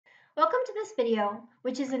Welcome to this video,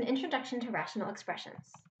 which is an introduction to rational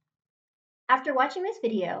expressions. After watching this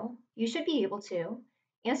video, you should be able to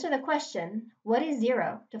answer the question, what is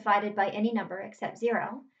 0 divided by any number except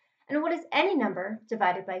 0, and what is any number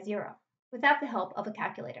divided by 0, without the help of a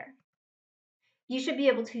calculator. You should be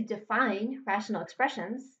able to define rational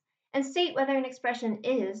expressions and state whether an expression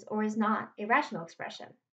is or is not a rational expression.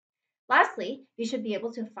 Lastly, you should be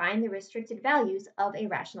able to find the restricted values of a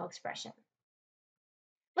rational expression.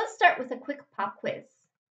 Let's start with a quick pop quiz.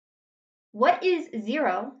 What is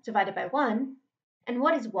 0 divided by 1, and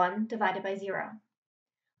what is 1 divided by 0?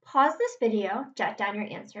 Pause this video, jot down your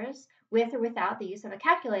answers with or without the use of a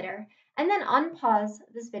calculator, and then unpause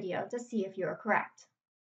this video to see if you are correct.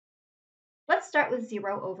 Let's start with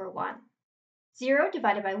 0 over 1. 0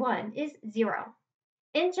 divided by 1 is 0.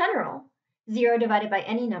 In general, 0 divided by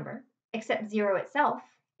any number, except 0 itself,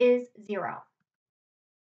 is 0.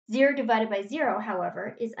 0 divided by 0,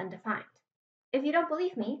 however, is undefined. If you don't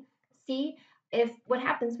believe me, see what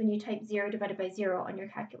happens when you type 0 divided by 0 on your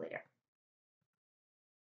calculator.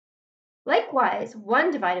 Likewise,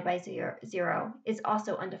 1 divided by 0 is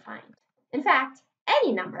also undefined. In fact,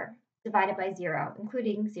 any number divided by 0,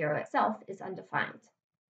 including 0 itself, is undefined.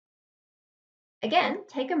 Again,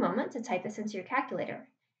 take a moment to type this into your calculator.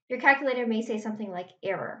 Your calculator may say something like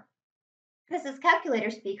error. This is calculator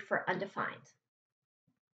speak for undefined.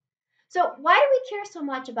 So why do we care so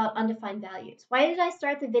much about undefined values? Why did I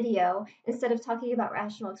start the video instead of talking about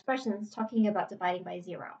rational expressions, talking about dividing by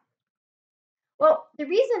 0? Well, the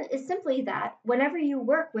reason is simply that whenever you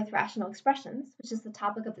work with rational expressions, which is the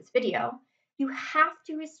topic of this video, you have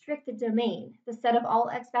to restrict the domain, the set of all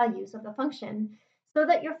x values of the function, so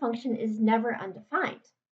that your function is never undefined.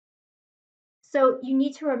 So you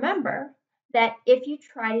need to remember that if you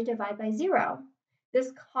try to divide by 0,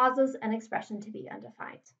 this causes an expression to be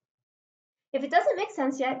undefined. If it doesn't make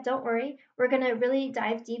sense yet, don't worry. We're going to really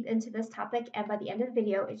dive deep into this topic, and by the end of the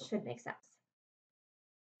video, it should make sense.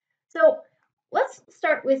 So let's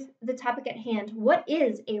start with the topic at hand. What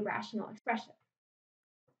is a rational expression?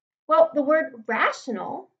 Well, the word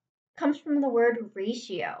rational comes from the word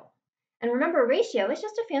ratio. And remember, ratio is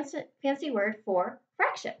just a fancy word for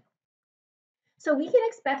fraction. So we can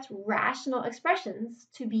expect rational expressions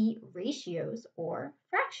to be ratios or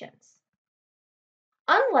fractions.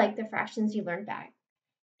 Unlike the fractions you learned back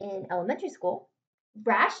in elementary school,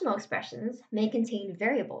 rational expressions may contain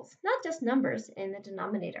variables, not just numbers in the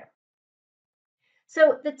denominator.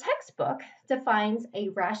 So the textbook defines a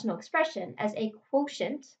rational expression as a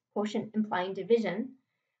quotient implying division,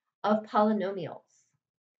 of polynomials.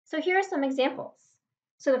 So here are some examples.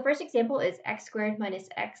 So the first example is x squared minus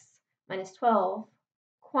x minus 12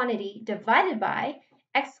 quantity divided by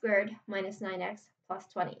x squared minus 9x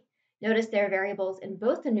plus 20. Notice there are variables in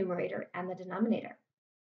both the numerator and the denominator.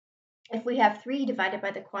 If we have 3 divided by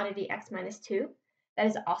the quantity x minus 2, that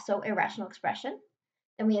is also a rational expression.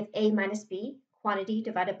 Then we have a minus b, quantity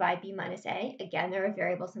divided by b minus a. Again, there are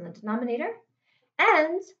variables in the denominator.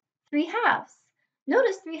 And 3 halves.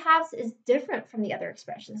 Notice 3 halves is different from the other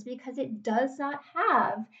expressions because it does not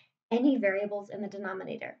have any variables in the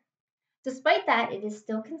denominator. Despite that, it is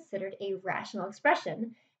still considered a rational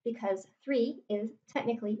expression because 3 is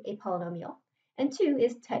technically a polynomial and 2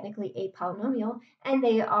 is technically a polynomial, and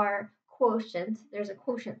they are quotient. There's a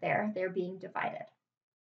quotient there. They're being divided.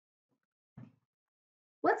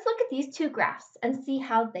 Let's look at these two graphs and see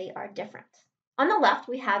how they are different. On the left,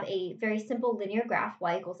 we have a very simple linear graph,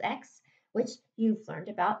 y equals x, which you've learned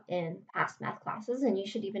about in past math classes, and you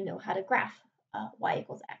should even know how to graph y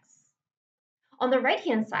equals x. On the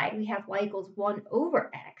right-hand side, we have y equals 1 over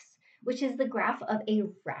x, which is the graph of a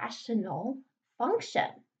rational function.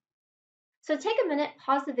 So take a minute,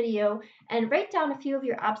 pause the video, and write down a few of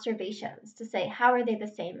your observations to say how are they the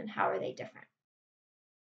same and how are they different.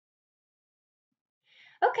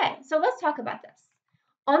 Okay, so let's talk about this.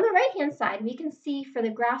 On the right-hand side, we can see for the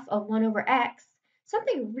graph of 1 over x,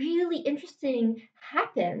 something really interesting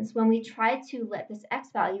happens when we try to let this x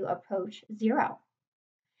value approach 0.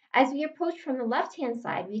 As we approach from the left-hand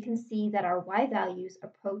side, we can see that our y values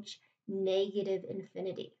approach negative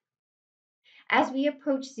infinity. As we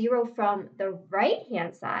approach 0 from the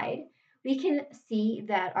right-hand side, we can see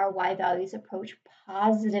that our y values approach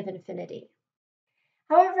positive infinity.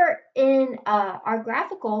 However, in our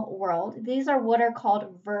graphical world, these are what are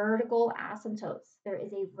called vertical asymptotes. There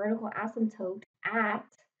is a vertical asymptote at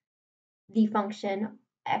the function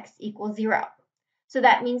x equals 0. So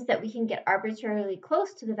that means that we can get arbitrarily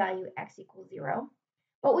close to the value x equals 0,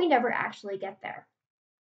 but we never actually get there.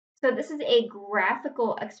 So this is a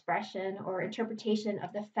graphical expression or interpretation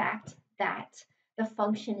of the fact that the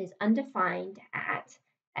function is undefined at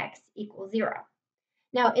x equals 0.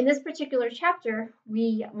 Now, in this particular chapter,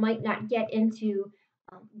 we might not get into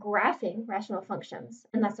graphing rational functions,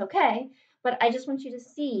 and that's okay, but I just want you to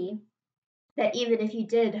see that even if you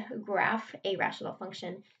did graph a rational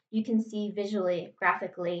function, you can see visually,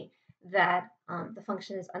 graphically, that the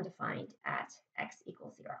function is undefined at x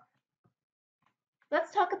equals 0.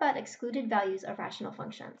 Let's talk about excluded values of rational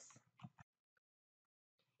functions.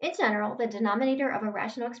 In general, the denominator of a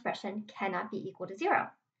rational expression cannot be equal to 0.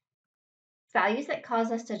 Values that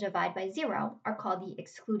cause us to divide by 0 are called the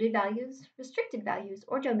excluded values, restricted values,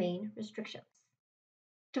 or domain restrictions.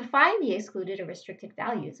 To find the excluded or restricted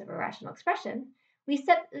values of a rational expression, we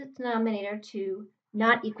set the denominator to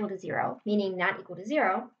not equal to 0, meaning not equal to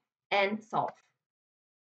 0, and solve.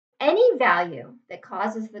 Any value that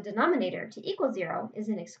causes the denominator to equal 0 is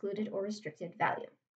an excluded or restricted value.